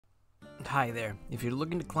Hi there. If you're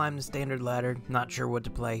looking to climb the standard ladder, not sure what to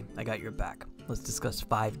play, I got your back. Let's discuss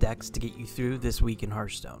 5 decks to get you through this week in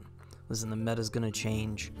Hearthstone. Listen, the meta's gonna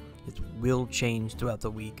change. It will change throughout the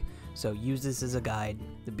week, so use this as a guide,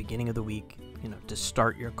 the beginning of the week, to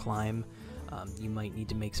start your climb. You might need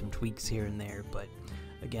to make some tweaks here and there, but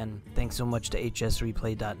again, thanks so much to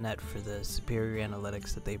hsreplay.net for the superior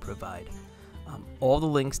analytics that they provide. All the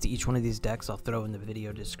links to each one of these decks I'll throw in the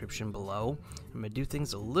video description below. I'm going to do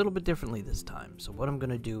things a little bit differently this time. So what I'm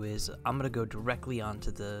going to do is I'm going to go directly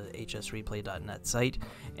onto the hsreplay.net site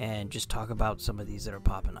and just talk about some of these that are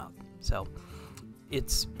popping up. So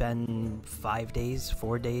it's been 4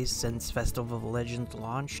 days since Festival of Legends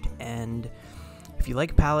launched, and if you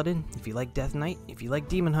like Paladin, if you like Death Knight, if you like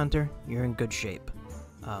Demon Hunter, you're in good shape.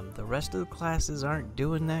 The rest of the classes aren't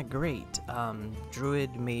doing that great.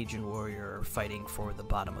 Druid, Mage, and Warrior are fighting for the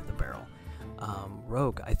bottom of the barrel.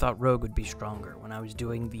 Rogue, I thought Rogue would be stronger. When I was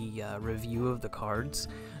doing the review of the cards,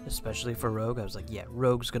 especially for Rogue, I was like, yeah,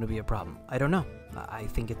 Rogue's going to be a problem. I don't know. I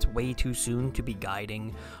think it's way too soon to be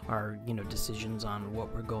guiding our decisions on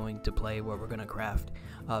what we're going to play, what we're going to craft,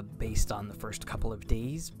 based on the first couple of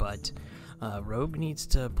days, but Rogue needs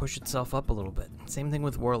to push itself up a little bit. Same thing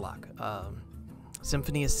with Warlock.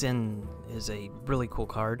 Symphony of Sin is a really cool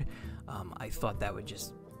card. I thought that would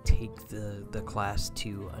just take the class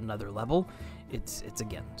to another level. It's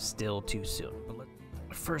again still too soon.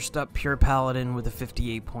 But first up, Pure Paladin with a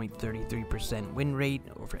 58.33% win rate,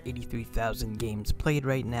 over 83,000 games played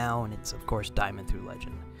right now, and it's of course Diamond through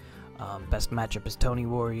Legend. Best matchup is Tony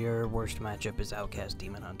Warrior, worst matchup is Outcast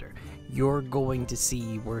Demon Hunter. You're going to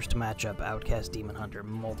see worst matchup Outcast Demon Hunter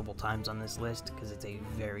multiple times on this list because it's a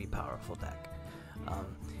very powerful deck.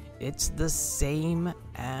 It's the same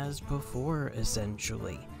as before,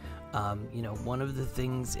 essentially. One of the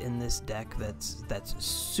things in this deck that's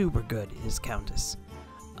super good is Countess.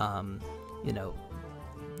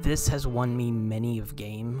 This has won me many of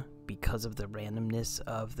game because of the randomness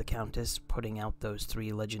of the Countess putting out those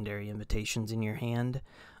 3 legendary invitations in your hand.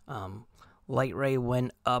 Light Ray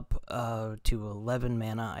went up to 11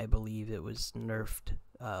 mana, I believe it was nerfed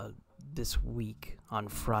this week on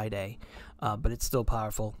Friday, but it's still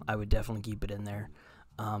powerful. I would definitely keep it in there.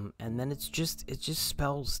 And then it's just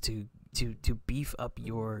spells to beef up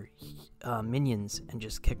your minions and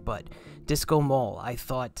just kick butt. Disco Mole, I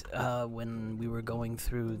thought when we were going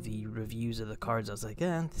through the reviews of the cards, I was like,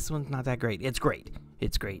 this one's not that great. It's great.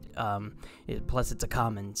 It's great. Plus it's a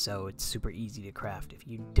common, so it's super easy to craft. If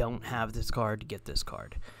you don't have this card, get this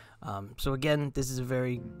card. So again, this is a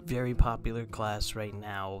very, very popular class right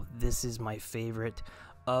now. This is my favorite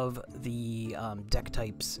of the deck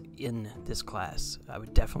types in this class. I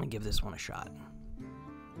would definitely give this one a shot.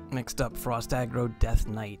 Next up, Frost Aggro Death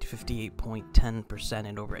Knight, 58.10%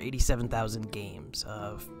 in over 87,000 games.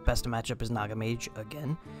 Best matchup is Naga Mage,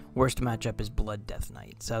 again. Worst matchup is Blood Death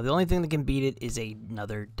Knight. So the only thing that can beat it is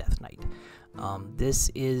another Death Knight.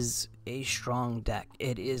 This is a strong deck.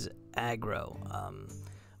 It is aggro.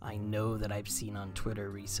 I know that I've seen on Twitter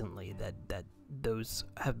recently that those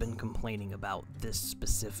have been complaining about this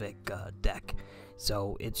specific deck.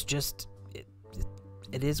 So it's just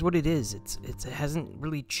it is what it is. It hasn't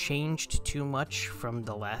really changed too much from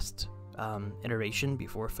the last iteration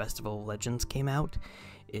before Festival of Legends came out.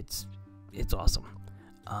 It's awesome.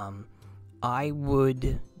 I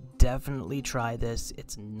would definitely try this.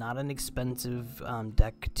 It's not an expensive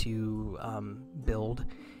deck to build,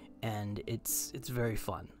 and it's very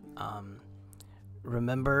fun.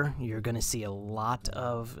 Remember, you're going to see a lot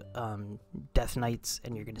of Death Knights,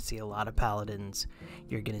 and you're going to see a lot of Paladins.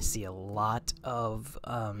 You're going to see a lot of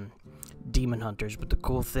Demon Hunters, but the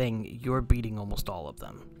cool thing, you're beating almost all of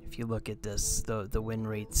them. If you look at this, the win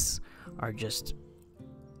rates are just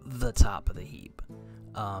the top of the heap.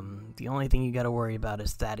 The only thing you got to worry about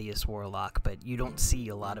is Thaddeus Warlock, but you don't see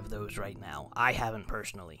a lot of those right now. I haven't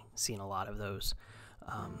personally seen a lot of those.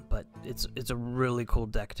 But it's a really cool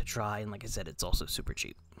deck to try, and like I said, it's also super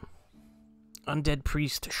cheap. Undead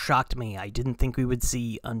Priest shocked me. I didn't think we would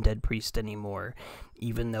see Undead Priest anymore,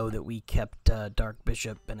 even though that we kept Dark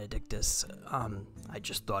Bishop Benedictus. I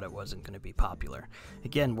just thought it wasn't going to be popular.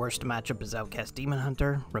 Again, worst matchup is Outcast Demon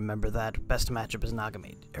Hunter. Remember that. Best matchup is Naga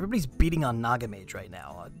Mage. Everybody's beating on Naga Mage right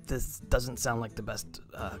now. This doesn't sound like the best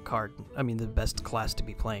the best class to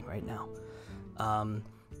be playing right now.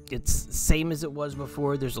 It's same as it was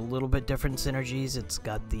before. There's a little bit different synergies. It's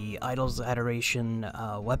got the Idol's Adoration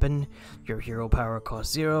weapon. Your hero power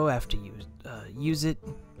costs 0 after you use it.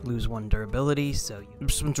 Lose 1 durability. So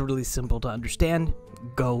this one's really simple to understand.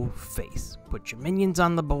 Go face. Put your minions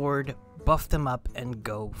on the board, buff them up, and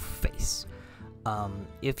go face.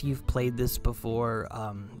 If you've played this before,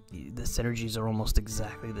 the synergies are almost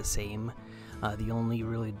exactly the same. The only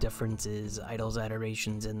really difference is Idol's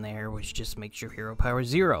Adoration's in there, which just makes your hero power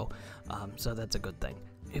 0, so that's a good thing.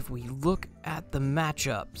 If we look at the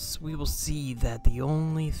matchups, we will see that the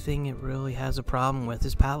only thing it really has a problem with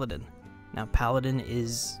is Paladin. Now, Paladin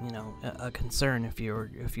is, you know, a concern if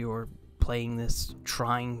you're playing this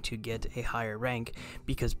trying to get a higher rank,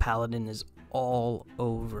 because Paladin is all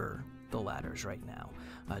over the ladders right now.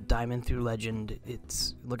 Diamond through Legend,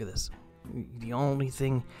 look at this. The only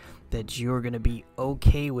thing that you're going to be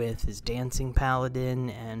okay with is Dancing Paladin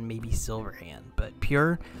and maybe Silver Hand, but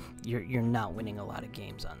Pure, you're not winning a lot of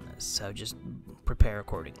games on this, so just prepare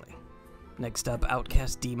accordingly. Next up,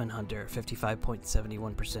 Outcast Demon Hunter,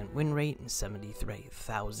 55.71% win rate in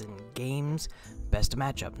 73,000 games. Best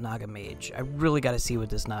matchup, Naga Mage. I really got to see what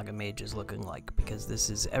this Naga Mage is looking like, because this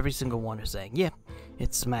is every single one is saying, yeah,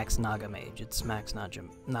 it smacks Naga Mage, it smacks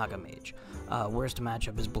Naga Mage. Worst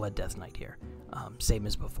matchup is Blood Death Knight here, same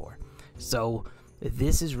as before. So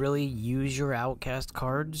this is really use your Outcast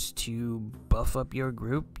cards to buff up your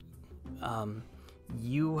group.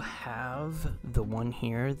 You have the one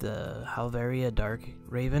here, the Halveria Dark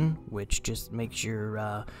Raven, which just makes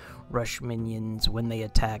your rush minions, when they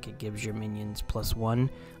attack, it gives your minions +1.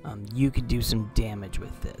 You could do some damage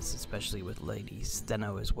with this, especially with Lady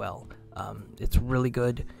Steno as well. It's really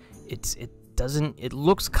good. It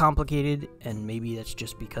looks complicated, and maybe that's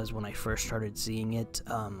just because when I first started seeing it,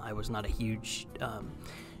 I was not a huge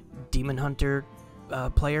Demon Hunter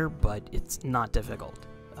player, but it's not difficult.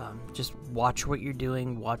 Just watch what you're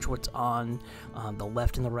doing, watch what's on the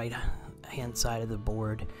left and the right hand side of the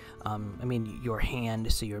board. I mean, your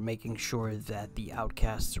hand, so you're making sure that the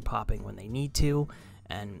outcasts are popping when they need to,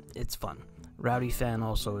 and it's fun. Rowdy Fan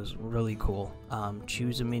also is really cool.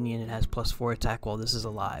 Choose a minion, it has +4 attack while this is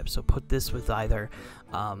alive, so put this with either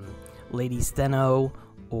Lady Steno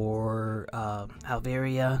or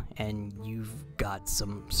Halveria, and you've got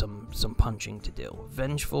some punching to do.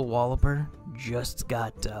 Vengeful Walloper just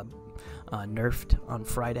got nerfed on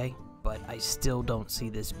Friday, but I still don't see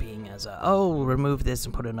this being as a, oh, remove this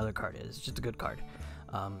and put another card in. It's just a good card.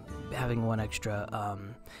 Having one extra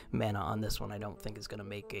mana on this one I don't think is going to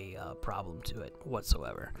make a problem to it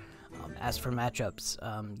whatsoever. As for matchups,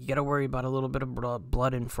 you got to worry about a little bit of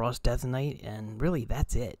Blood and Frost Death Knight, and really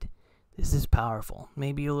that's it. This is powerful.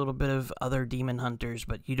 Maybe a little bit of other Demon Hunters,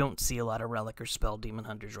 but you don't see a lot of Relic or Spell Demon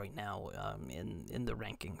Hunters right now in the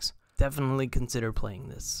rankings. Definitely consider playing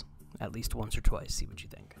this at least once or twice, see what you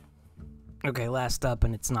think. Okay, last up,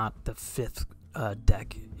 and it's not the 5th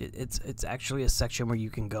deck. It's actually a section where you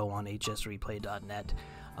can go on hsreplay.net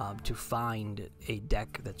to find a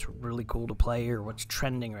deck that's really cool to play, or what's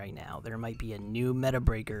trending right now. There might be a new meta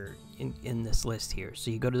breaker in this list here. So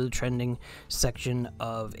you go to the trending section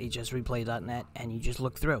of hsreplay.net and you just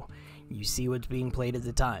look through. You see what's being played at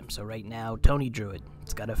the time. So right now, Tony Druid,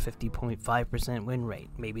 it's got a 50.5% win rate.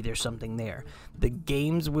 Maybe there's something there. The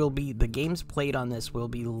games played on this will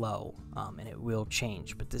be low, and it will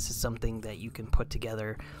change. But this is something that you can put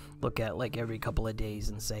together, look at like every couple of days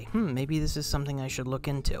and say, maybe this is something I should look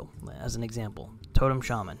into. As an example, Totem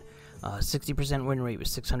Shaman, 60% win rate with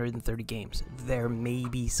 630 games. There may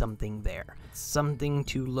be something there. Something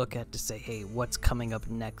to look at to say, hey, what's coming up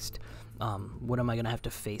next? What am I going to have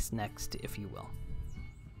to face next, if you will?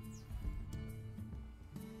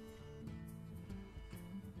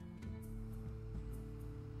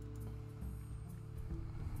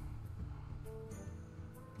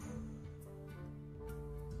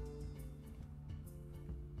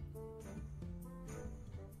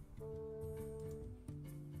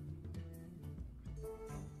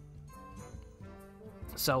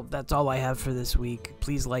 So that's all I have for this week.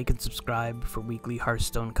 Please like and subscribe for weekly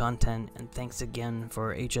Hearthstone content, and thanks again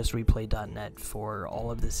for hsreplay.net for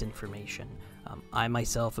all of this information. I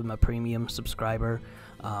myself am a premium subscriber.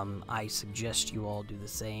 I suggest you all do the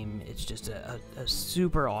same. It's just a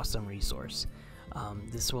super awesome resource.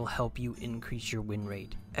 This will help you increase your win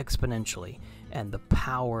rate exponentially, and the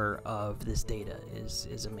power of this data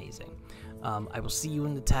is amazing. I will see you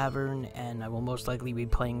in the tavern, and I will most likely be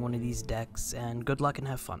playing one of these decks, and good luck and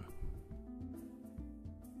have fun.